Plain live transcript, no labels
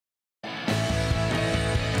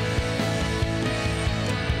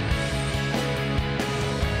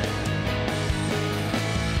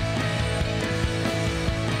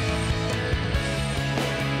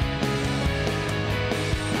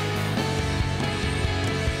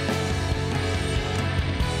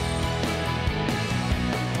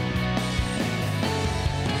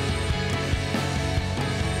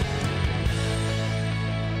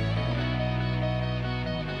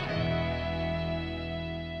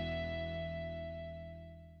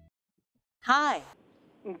Hi.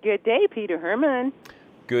 Good day, Peter Hermann.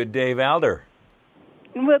 Good day, Valder.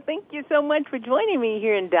 Well, thank you so much for joining me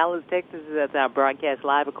here in Dallas, Texas, as I broadcast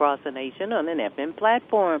live across the nation on an FM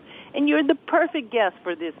platform. And you're the perfect guest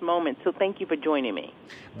for this moment, so thank you for joining me.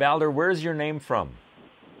 Valder, where's your name from?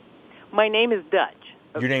 My name is Dutch.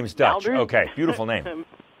 Your name's Dutch. Valder. Okay, beautiful name.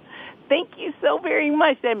 Thank you so very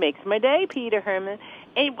much. That makes my day, Peter Hermann.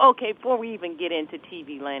 And, okay, before we even get into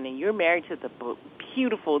TV land, and you're married to the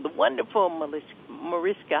beautiful, the wonderful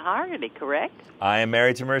Mariska Hargitay, correct? I am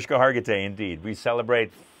married to Mariska Hargitay, indeed. We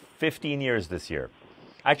celebrate 15 years this year.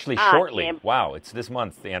 Actually, shortly. Wow, it's this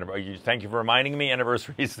month. Thank you for reminding me.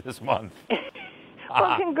 Anniversary's this month.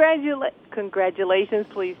 Well, congratulations.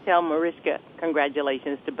 Please tell Mariska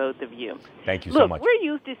congratulations to both of you. Thank you so much. Look, we're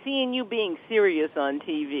used to seeing you being serious on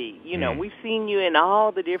TV. You know, we've seen you in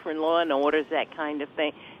all the different Law and Orders, that kind of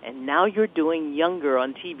thing. And now you're doing Younger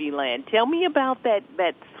on TV Land. Tell me about that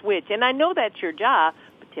switch. And I know that's your job,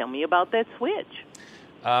 but tell me about that switch.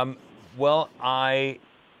 Well,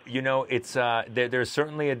 it's there's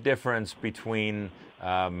certainly a difference between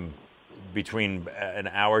an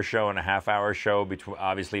hour show and a half-hour show,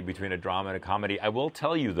 obviously between a drama and a comedy. I will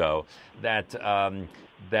tell you, though, that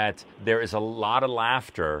there is a lot of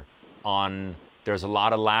laughter on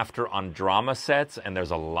drama sets, and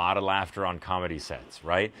there's a lot of laughter on comedy sets,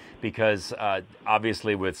 right? Because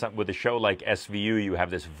obviously with a show like SVU, you have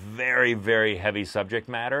this very, very heavy subject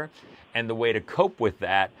matter, and the way to cope with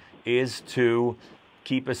that is to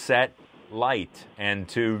keep a set light and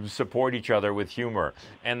to support each other with humor.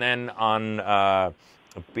 And then on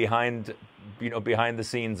behind the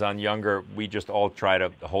scenes on Younger, we just all try to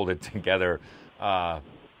hold it together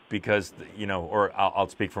because or I'll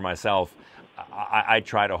speak for myself. I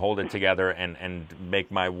try to hold it together and make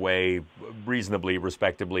my way reasonably,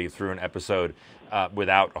 respectably through an episode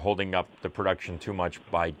without holding up the production too much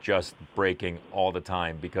by just breaking all the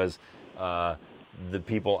time, because the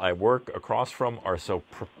people I work across from are so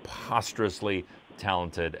preposterously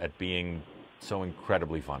talented at being so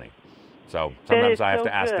incredibly funny. So sometimes I have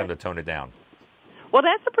to ask them to tone it down. Well,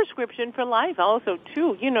 that's a prescription for life also,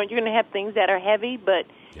 too. You know, you're going to have things that are heavy, but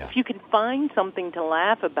if you can find something to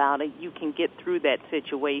laugh about it, you can get through that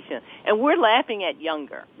situation. And we're laughing at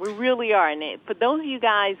Younger. We really are. And for those of you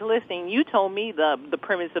guys listening, you told me the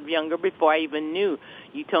premise of Younger before I even knew.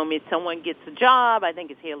 You told me someone gets a job. I think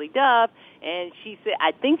it's Haley Duff. And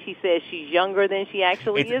I think she says she's younger than she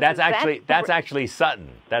actually is. That's actually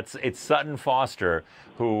Sutton. It's Sutton Foster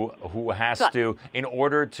who has to, in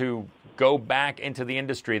order to go back into the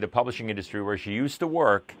industry, the publishing industry where she used to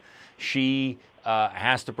work, she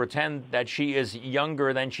has to pretend that she is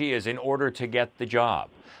younger than she is in order to get the job.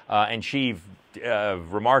 And she,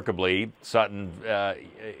 remarkably, Sutton,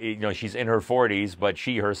 she's in her 40s, but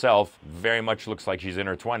she herself very much looks like she's in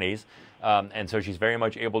her 20s. And so she's very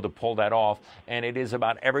much able to pull that off. And it is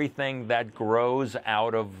about everything that grows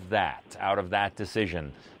out of that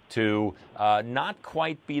decision to not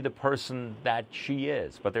quite be the person that she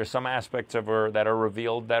is. But there's some aspects of her that are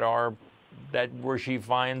revealed where she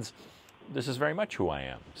finds, this is very much who I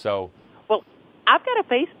am. So, well, I've got a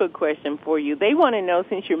Facebook question for you. They want to know,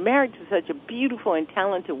 since you're married to such a beautiful and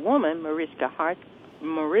talented woman, Mariska,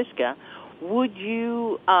 would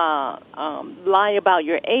you lie about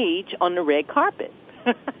your age on the red carpet?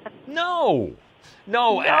 No.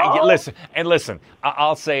 Listen.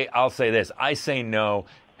 I'll say this. I say no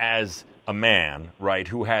as a man, right,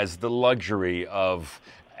 who has the luxury of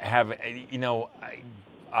having.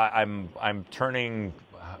 I'm turning.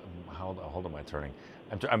 How old am I turning?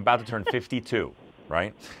 I'm about to turn 52,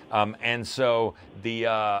 right? And so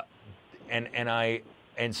it's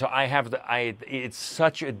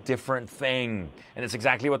such a different thing, and it's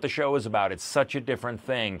exactly what the show is about. It's such a different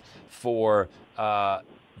thing for the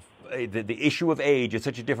issue of age. It's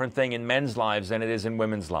such a different thing in men's lives than it is in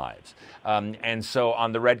women's lives. And so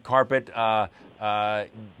on the red carpet, no.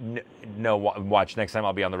 Watch, next time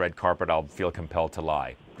I'll be on the red carpet, I'll feel compelled to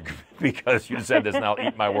lie. Because you said this and I'll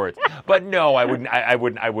eat my words. But no, I wouldn't. I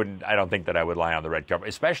don't think that I would lie on the red carpet,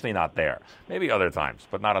 especially not there. Maybe other times,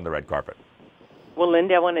 but not on the red carpet. Well,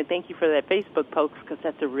 Linda, I want to thank you for that Facebook post, because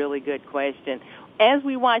that's a really good question. As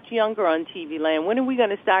we watch Younger on TV Land, when are we going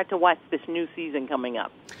to start to watch this new season coming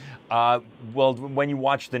up? Well, when you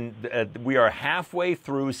watch we are halfway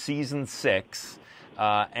through season 6,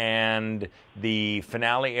 and the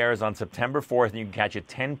finale airs on September 4th, and you can catch it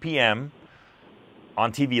 10 p.m.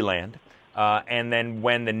 on TV Land. And then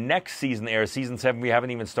when the next season airs, season 7, we haven't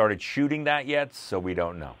even started shooting that yet, so we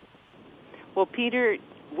don't know. Well, Peter,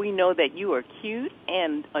 we know that you are cute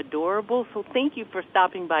and adorable, so thank you for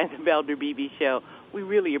stopping by the Valder Beebe Show. we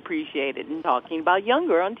really appreciate it in talking about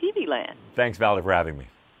Younger on TV Land. Thanks, Valder, for having me.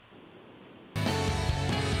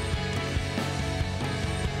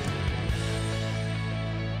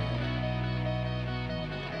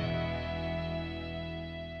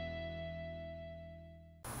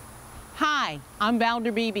 Hi, I'm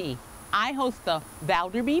Valder Beebe. I host the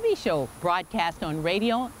Valder Beebe Show, broadcast on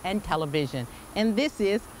radio and television. And this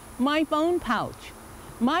is my phone pouch.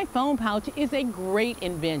 My phone pouch is a great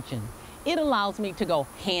invention. It allows me to go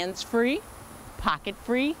hands-free,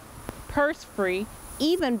 pocket-free, purse-free,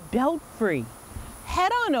 even belt-free.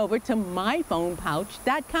 Head on over to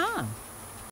myphonepouch.com.